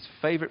Jesus'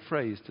 favourite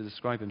phrase to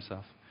describe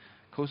himself.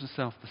 He calls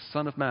himself the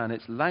Son of Man.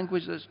 It's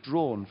language that's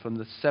drawn from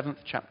the 7th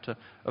chapter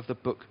of the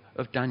book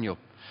of Daniel.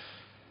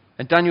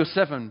 In Daniel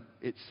 7,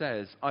 it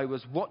says, I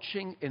was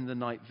watching in the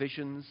night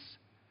visions,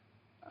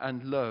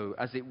 and lo,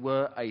 as it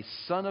were, a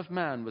Son of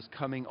Man was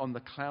coming on the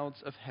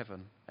clouds of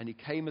heaven, and he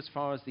came as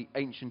far as the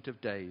Ancient of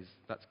Days,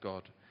 that's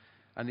God.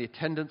 And the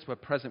attendants were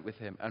present with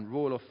him, and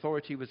royal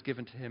authority was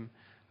given to him,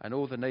 and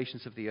all the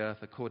nations of the earth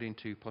according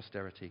to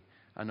posterity,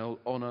 and all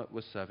honor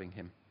was serving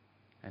him.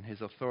 And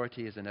his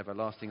authority is an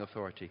everlasting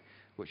authority,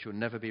 which will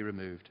never be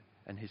removed,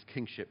 and his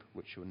kingship,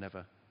 which will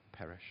never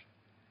perish.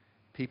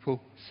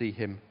 People see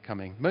him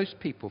coming. Most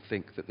people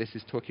think that this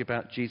is talking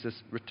about Jesus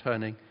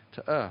returning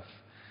to earth.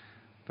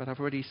 But I've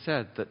already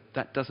said that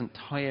that doesn't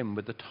tie in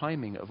with the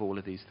timing of all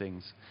of these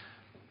things.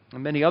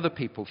 And many other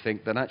people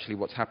think that actually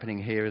what's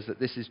happening here is that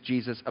this is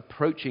Jesus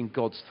approaching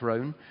God's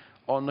throne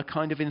on a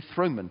kind of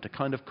enthronement, a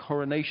kind of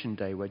coronation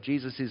day where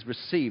Jesus is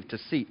received to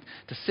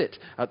sit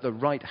at the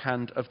right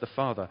hand of the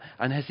Father.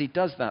 And as he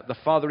does that, the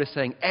Father is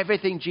saying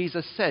everything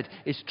Jesus said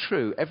is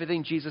true,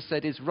 everything Jesus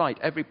said is right,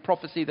 every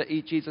prophecy that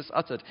Jesus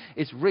uttered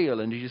is real.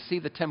 And as you see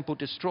the temple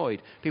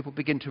destroyed, people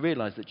begin to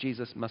realize that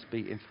Jesus must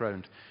be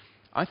enthroned.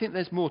 I think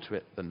there's more to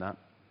it than that.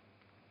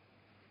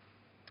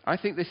 I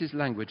think this is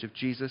language of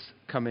Jesus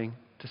coming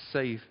to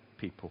save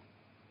people.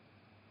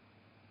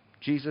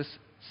 Jesus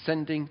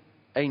sending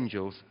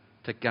angels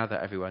to gather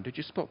everyone. Did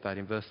you spot that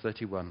in verse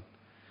 31?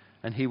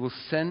 And he will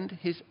send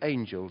his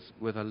angels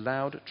with a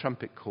loud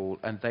trumpet call,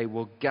 and they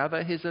will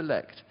gather his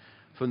elect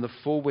from the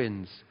four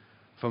winds,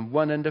 from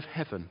one end of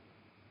heaven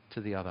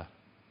to the other.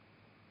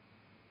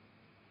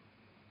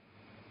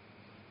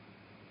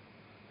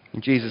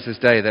 In Jesus'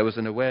 day, there was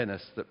an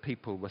awareness that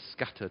people were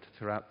scattered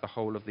throughout the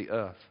whole of the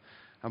earth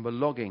and were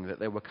longing that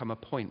there would come a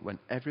point when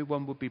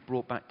everyone would be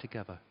brought back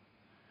together.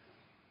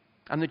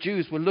 And the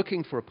Jews were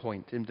looking for a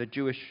point in the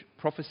Jewish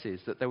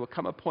prophecies that there would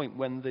come a point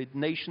when the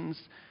nations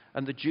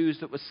and the Jews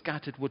that were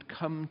scattered would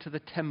come to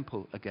the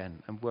temple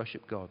again and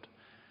worship God.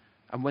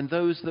 And when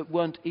those that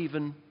weren't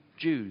even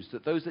Jews,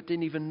 that those that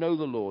didn't even know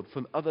the Lord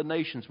from other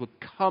nations would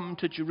come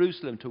to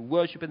Jerusalem to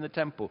worship in the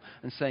temple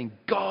and saying,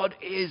 God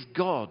is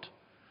God.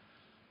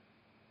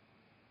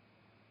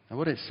 And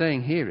what it's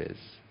saying here is,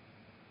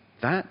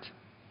 that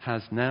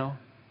has now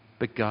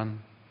begun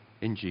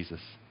in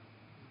Jesus.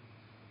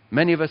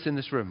 Many of us in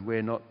this room,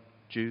 we're not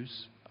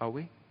Jews, are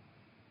we?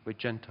 We're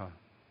Gentile.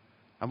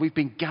 And we've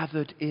been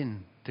gathered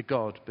in to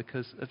God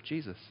because of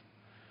Jesus.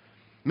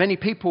 Many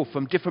people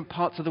from different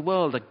parts of the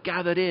world are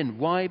gathered in.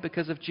 Why?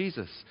 Because of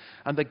Jesus.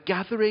 And the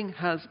gathering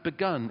has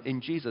begun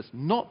in Jesus,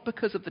 not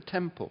because of the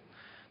temple.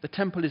 The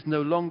temple is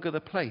no longer the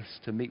place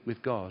to meet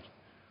with God.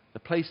 The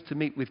place to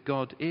meet with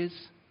God is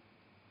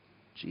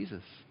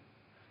Jesus.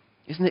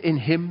 Isn't it in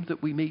him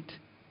that we meet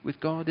with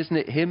God? Isn't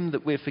it him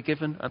that we're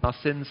forgiven and our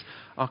sins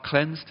are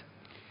cleansed?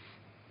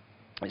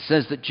 It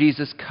says that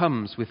Jesus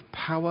comes with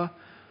power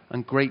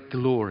and great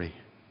glory.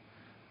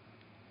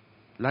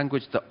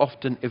 Language that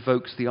often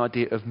evokes the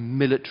idea of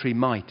military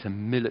might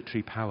and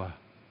military power.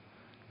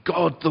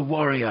 God the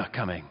warrior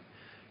coming.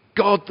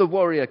 God the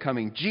warrior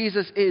coming.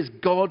 Jesus is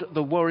God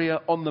the warrior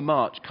on the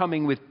march,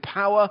 coming with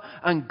power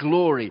and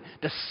glory,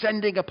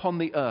 descending upon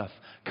the earth,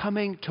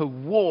 coming to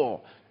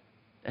war.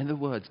 In other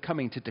words,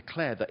 coming to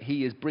declare that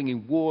he is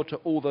bringing war to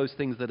all those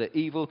things that are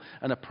evil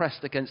and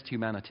oppressed against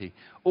humanity.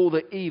 All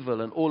the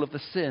evil and all of the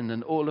sin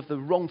and all of the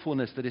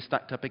wrongfulness that is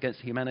stacked up against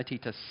humanity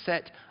to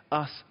set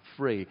us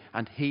free.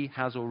 And he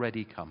has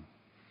already come.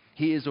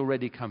 He is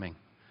already coming.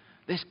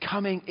 This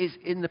coming is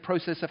in the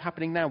process of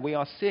happening now. We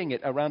are seeing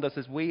it around us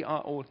as we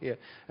are all here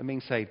and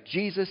being saved.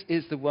 Jesus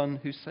is the one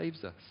who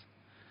saves us.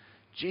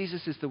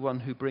 Jesus is the one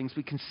who brings.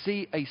 We can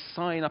see a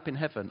sign up in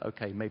heaven.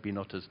 Okay, maybe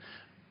not as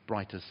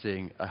bright as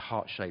seeing a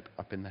heart shape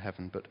up in the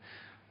heaven, but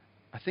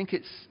I think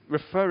it's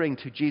referring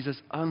to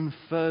Jesus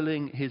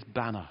unfurling his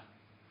banner.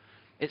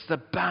 It's the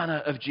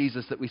banner of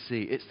Jesus that we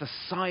see. It's the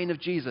sign of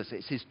Jesus.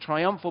 It's his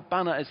triumphal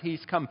banner as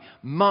he's come,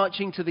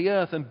 marching to the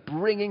earth and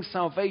bringing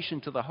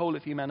salvation to the whole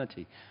of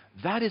humanity.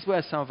 That is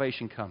where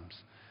salvation comes.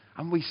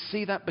 And we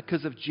see that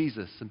because of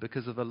Jesus and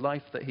because of the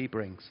life that he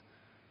brings.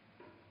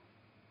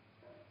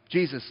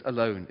 Jesus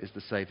alone is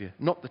the Savior,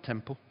 not the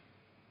temple,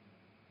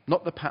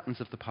 not the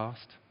patterns of the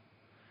past.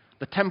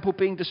 The temple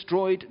being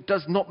destroyed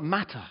does not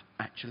matter,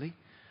 actually,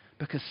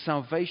 because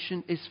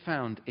salvation is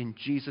found in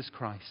Jesus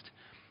Christ.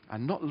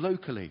 And not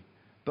locally,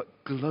 but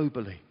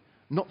globally.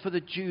 Not for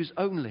the Jews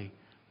only,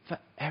 for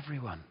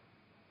everyone.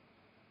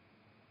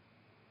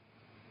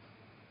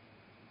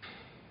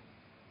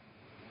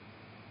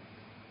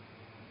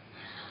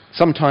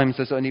 Sometimes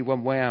there's only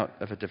one way out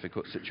of a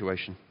difficult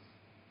situation.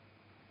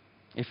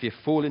 If you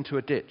fall into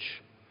a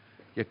ditch,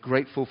 you're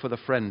grateful for the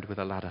friend with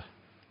a ladder.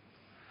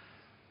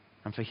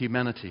 And for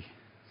humanity,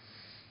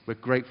 we're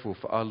grateful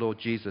for our Lord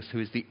Jesus,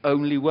 who is the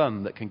only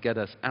one that can get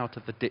us out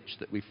of the ditch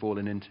that we've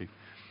fallen into.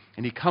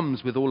 And he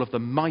comes with all of the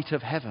might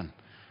of heaven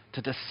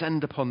to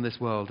descend upon this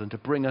world and to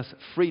bring us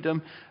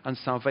freedom and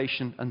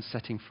salvation and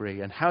setting free.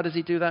 And how does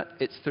he do that?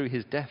 It's through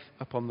his death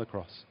upon the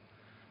cross.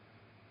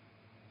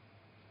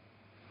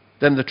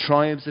 Then the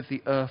tribes of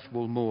the earth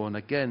will mourn.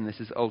 Again, this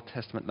is Old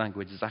Testament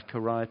language,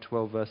 Zechariah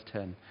 12 verse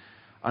 10.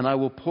 And I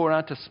will pour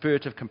out a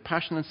spirit of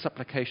compassion and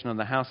supplication on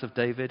the house of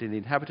David and the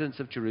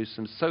inhabitants of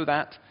Jerusalem, so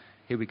that,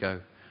 here we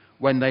go,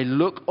 when they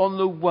look on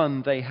the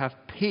one they have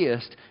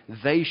pierced,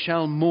 they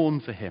shall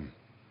mourn for him.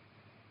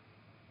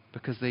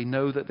 Because they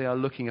know that they are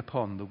looking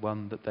upon the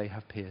one that they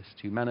have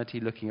pierced.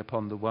 Humanity looking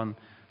upon the one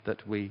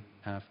that we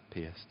have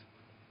pierced.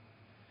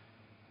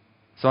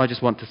 So I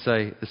just want to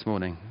say this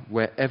morning,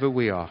 wherever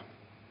we are,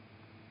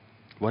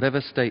 whatever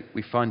state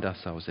we find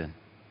ourselves in,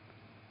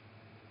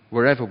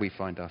 wherever we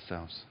find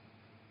ourselves,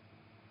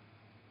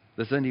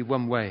 there's only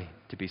one way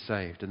to be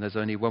saved, and there's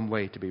only one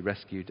way to be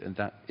rescued, and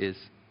that is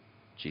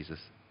Jesus.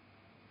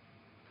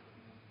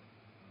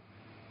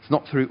 It's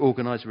not through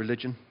organized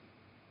religion.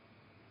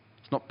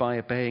 It's It's not by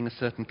obeying a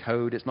certain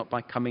code. It's not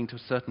by coming to a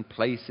certain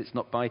place. It's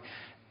not by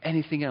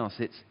anything else.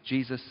 It's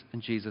Jesus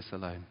and Jesus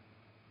alone.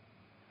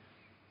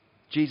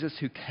 Jesus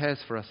who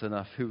cares for us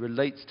enough, who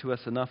relates to us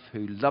enough,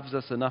 who loves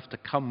us enough to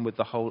come with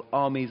the whole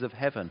armies of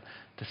heaven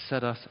to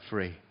set us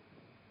free.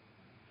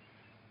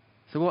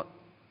 So what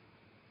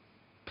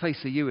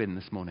place are you in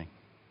this morning?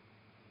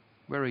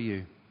 Where are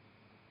you?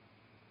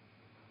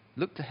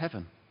 Look to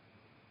heaven.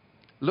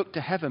 Look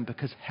to heaven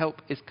because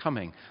help is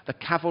coming. The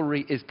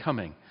cavalry is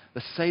coming.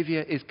 The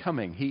Saviour is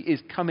coming. He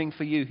is coming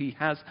for you. He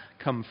has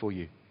come for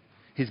you.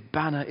 His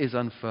banner is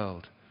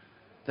unfurled.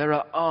 There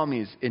are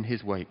armies in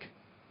his wake.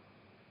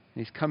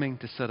 He's coming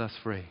to set us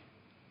free.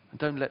 And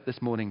don't let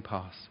this morning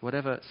pass.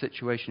 Whatever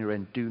situation you're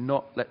in, do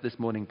not let this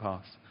morning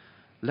pass.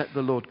 Let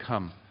the Lord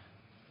come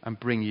and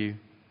bring you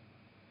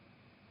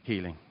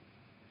healing.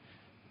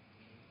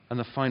 And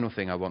the final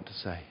thing I want to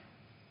say.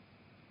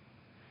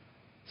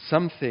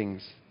 Some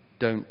things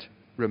don't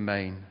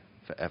remain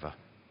forever.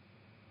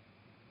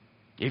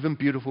 Even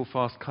beautiful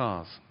fast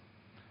cars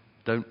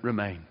don't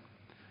remain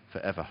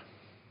forever.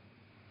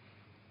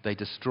 They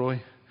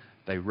destroy,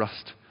 they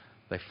rust,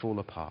 they fall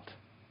apart.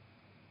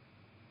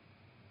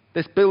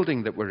 This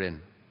building that we're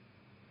in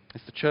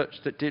is the church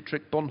that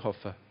Dietrich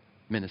Bonhoeffer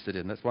ministered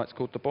in. That's why it's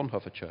called the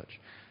Bonhoeffer Church.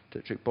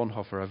 Dietrich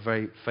Bonhoeffer, a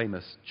very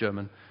famous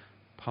German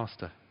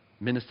pastor,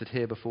 ministered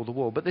here before the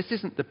war. But this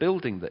isn't the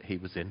building that he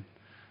was in.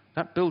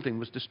 That building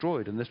was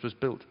destroyed, and this was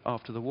built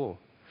after the war.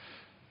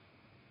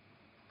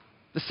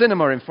 The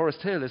cinema in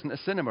Forest Hill isn't a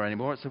cinema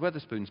anymore, it's a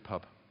Wetherspoons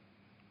pub.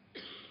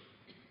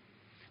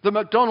 The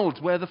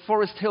McDonald's where the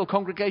Forest Hill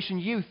Congregation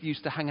Youth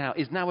used to hang out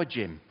is now a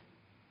gym.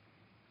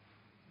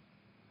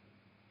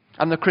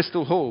 And the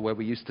Crystal Hall, where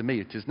we used to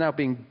meet, is now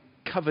being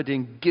covered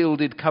in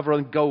gilded cover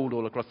and gold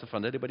all across the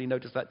front. Anybody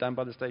notice that down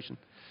by the station?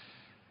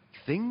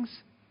 Things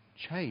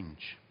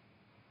change.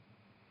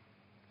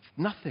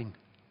 Nothing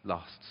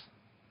lasts.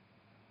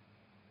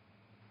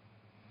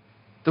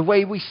 The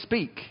way we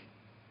speak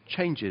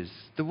changes.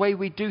 The way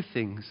we do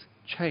things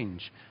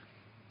change.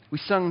 We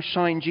sung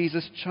Shine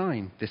Jesus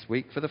Shine this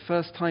week for the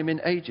first time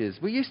in ages.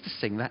 We used to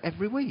sing that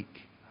every week.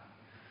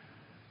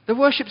 The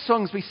worship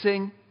songs we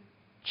sing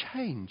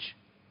change.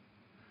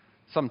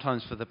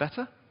 Sometimes for the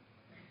better.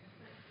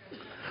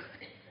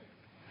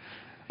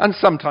 And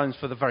sometimes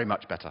for the very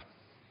much better.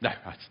 No,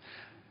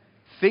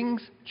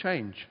 things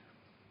change.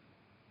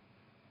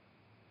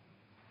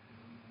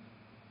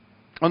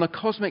 On a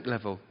cosmic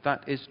level,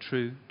 that is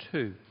true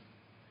too.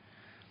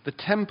 The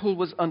temple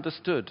was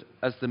understood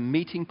as the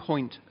meeting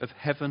point of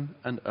heaven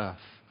and earth,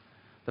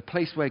 the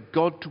place where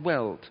God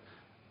dwelled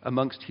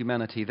amongst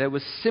humanity. There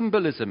was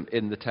symbolism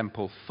in the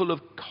temple, full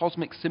of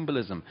cosmic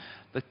symbolism.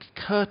 The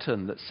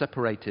curtain that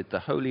separated the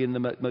holy and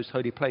the most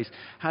holy place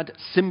had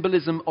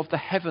symbolism of the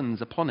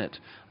heavens upon it,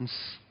 and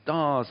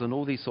stars and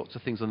all these sorts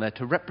of things on there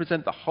to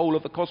represent the whole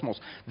of the cosmos.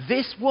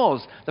 This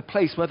was the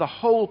place where the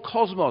whole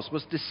cosmos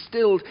was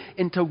distilled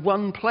into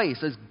one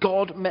place as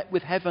God met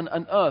with heaven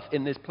and earth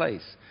in this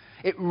place.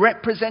 It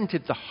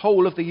represented the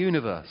whole of the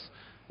universe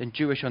in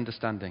Jewish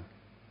understanding.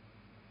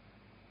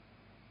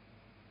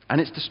 And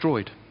it's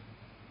destroyed.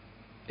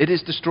 It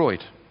is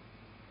destroyed.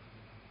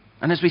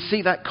 And as we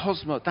see that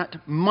cosmos, that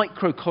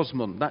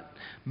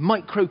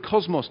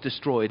microcosmos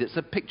destroyed, it's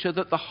a picture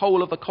that the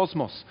whole of the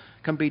cosmos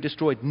can be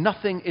destroyed.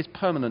 Nothing is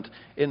permanent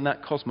in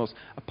that cosmos,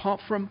 apart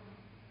from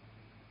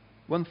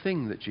one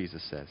thing that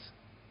Jesus says.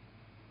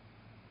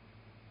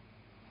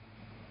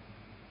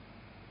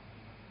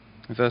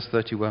 In verse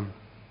 31,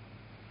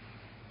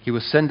 he will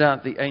send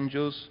out the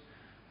angels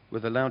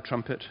with a loud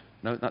trumpet.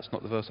 No, that's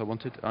not the verse I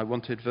wanted. I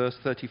wanted verse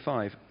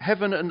 35.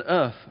 Heaven and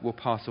earth will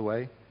pass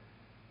away,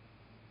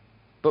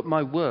 but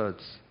my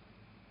words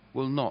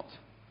will not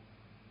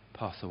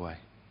pass away.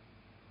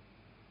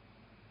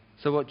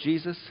 So what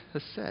Jesus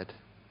has said,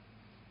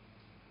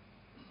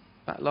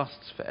 that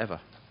lasts forever.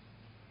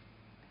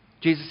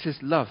 Jesus'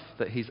 love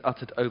that he's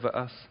uttered over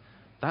us,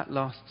 that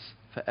lasts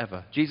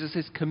forever.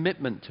 Jesus'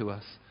 commitment to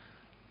us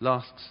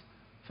lasts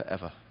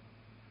forever.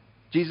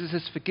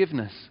 Jesus'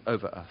 forgiveness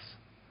over us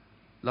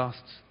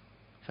lasts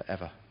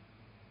forever.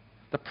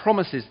 The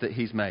promises that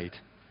he's made,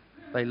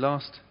 they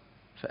last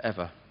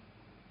forever.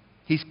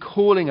 He's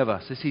calling of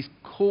us as he's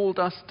called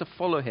us to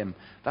follow him.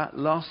 That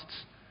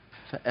lasts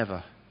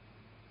forever.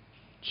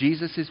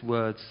 Jesus'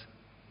 words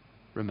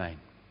remain.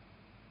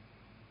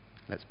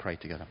 Let's pray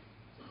together.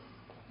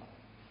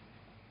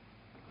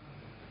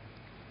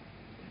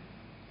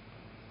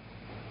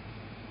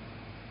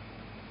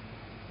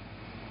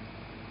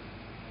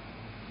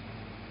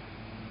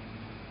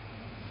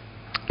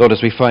 Lord,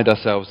 as we find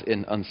ourselves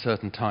in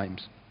uncertain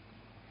times,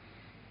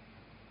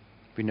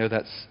 we know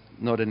that's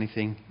not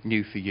anything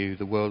new for you.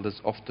 The world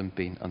has often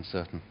been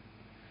uncertain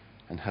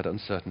and had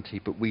uncertainty,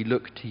 but we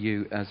look to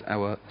you as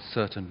our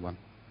certain one.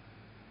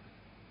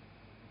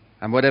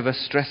 And whatever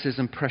stresses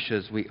and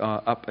pressures we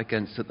are up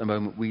against at the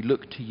moment, we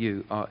look to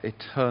you, our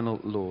eternal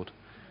Lord,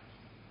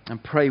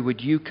 and pray, would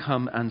you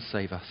come and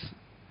save us?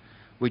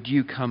 would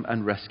you come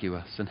and rescue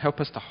us and help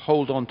us to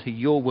hold on to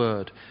your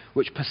word,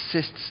 which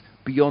persists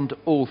beyond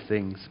all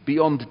things,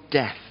 beyond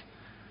death,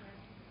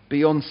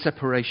 beyond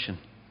separation.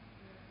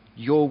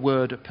 Your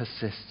word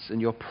persists, and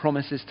your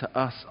promises to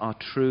us are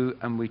true,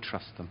 and we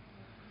trust them.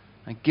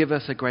 And give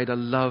us a greater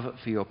love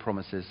for your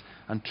promises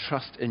and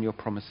trust in your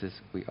promises,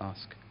 we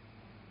ask.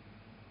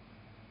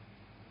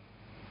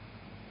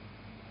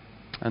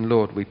 And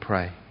Lord, we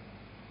pray,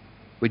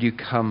 would you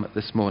come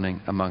this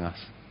morning among us?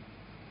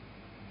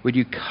 Would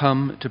you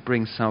come to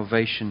bring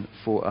salvation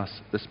for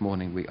us this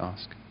morning, we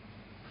ask.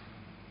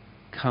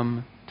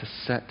 Come to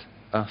set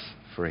us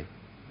free.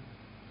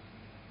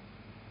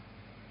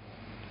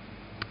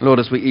 Lord,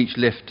 as we each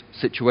lift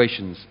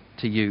situations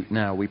to you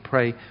now, we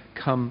pray,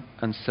 come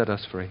and set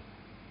us free.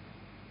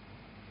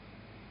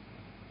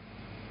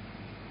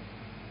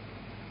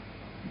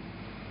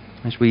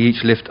 As we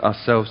each lift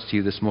ourselves to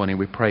you this morning,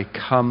 we pray,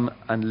 come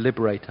and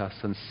liberate us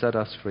and set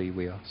us free,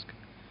 we ask.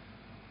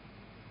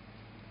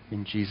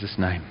 In Jesus'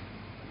 name,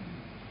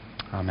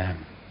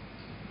 amen.